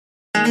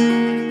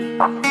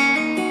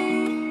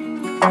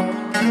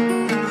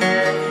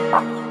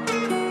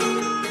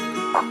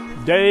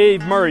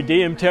Dave Murray,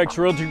 DMTX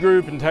Realty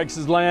Group in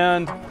Texas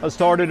Land. I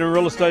started in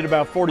real estate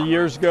about 40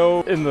 years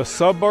ago in the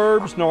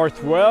suburbs,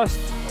 Northwest.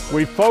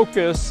 We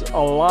focus a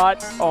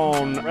lot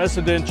on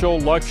residential,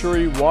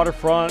 luxury,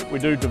 waterfront. We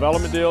do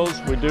development deals,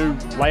 we do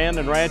land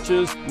and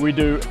ranches. We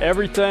do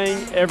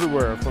everything,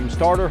 everywhere, from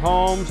starter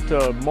homes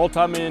to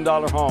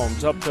multi-million-dollar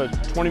homes, up to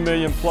 20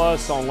 million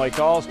plus on Lake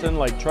Austin,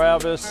 Lake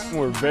Travis.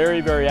 We're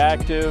very, very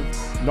active.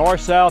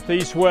 North, south,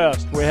 east,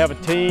 west. We have a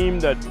team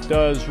that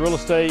does real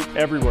estate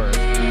everywhere.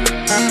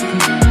 You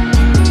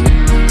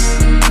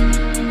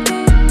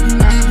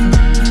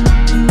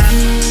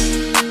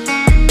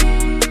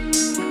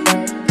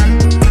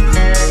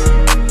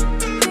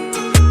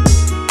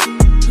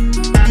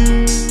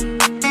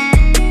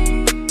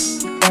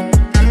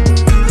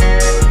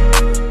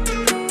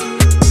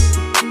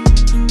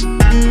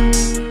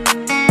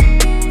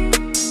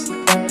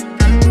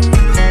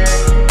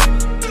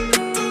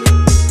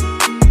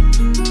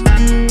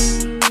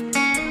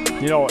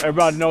know,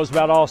 everybody knows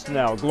about Austin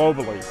now,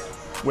 globally.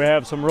 We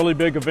have some really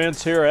big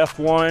events here,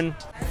 F1,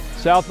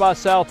 South by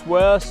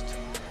Southwest,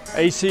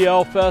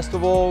 ACL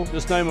Festival,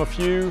 just name a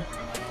few.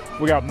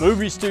 We got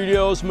movie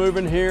studios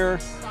moving here.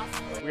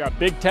 We got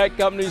big tech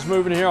companies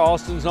moving here.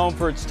 Austin's known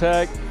for its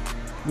tech.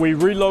 We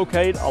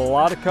relocate a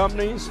lot of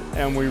companies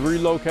and we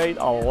relocate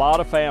a lot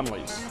of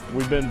families.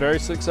 We've been very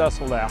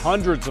successful at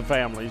hundreds of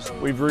families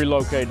we've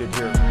relocated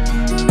here.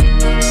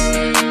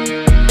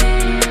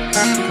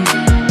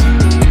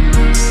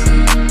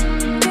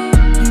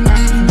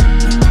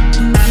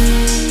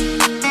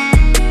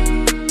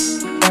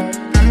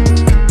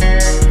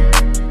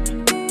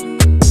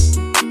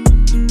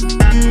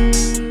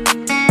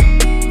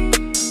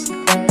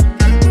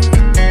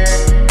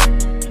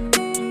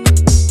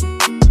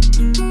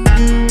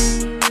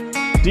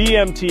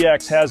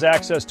 DMTX has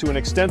access to an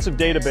extensive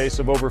database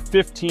of over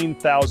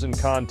 15,000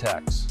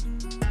 contacts.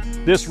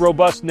 This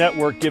robust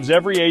network gives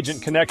every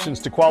agent connections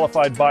to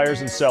qualified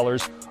buyers and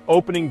sellers,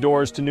 opening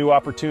doors to new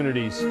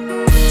opportunities.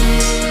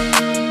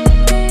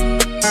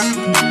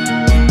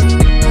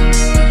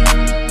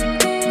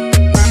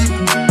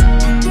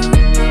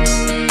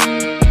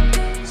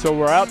 So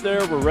we're out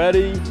there, we're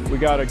ready, we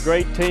got a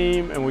great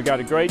team and we got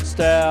a great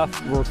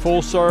staff. We're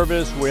full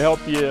service, we help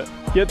you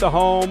get the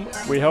home,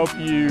 we help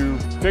you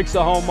fix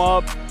the home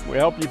up, we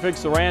help you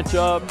fix the ranch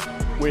up,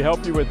 we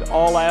help you with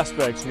all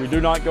aspects. We do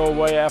not go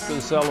away after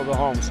the sale of the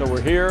home. So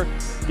we're here,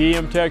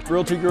 DMTX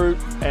Realty Group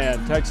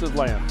and Texas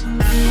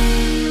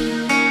Land.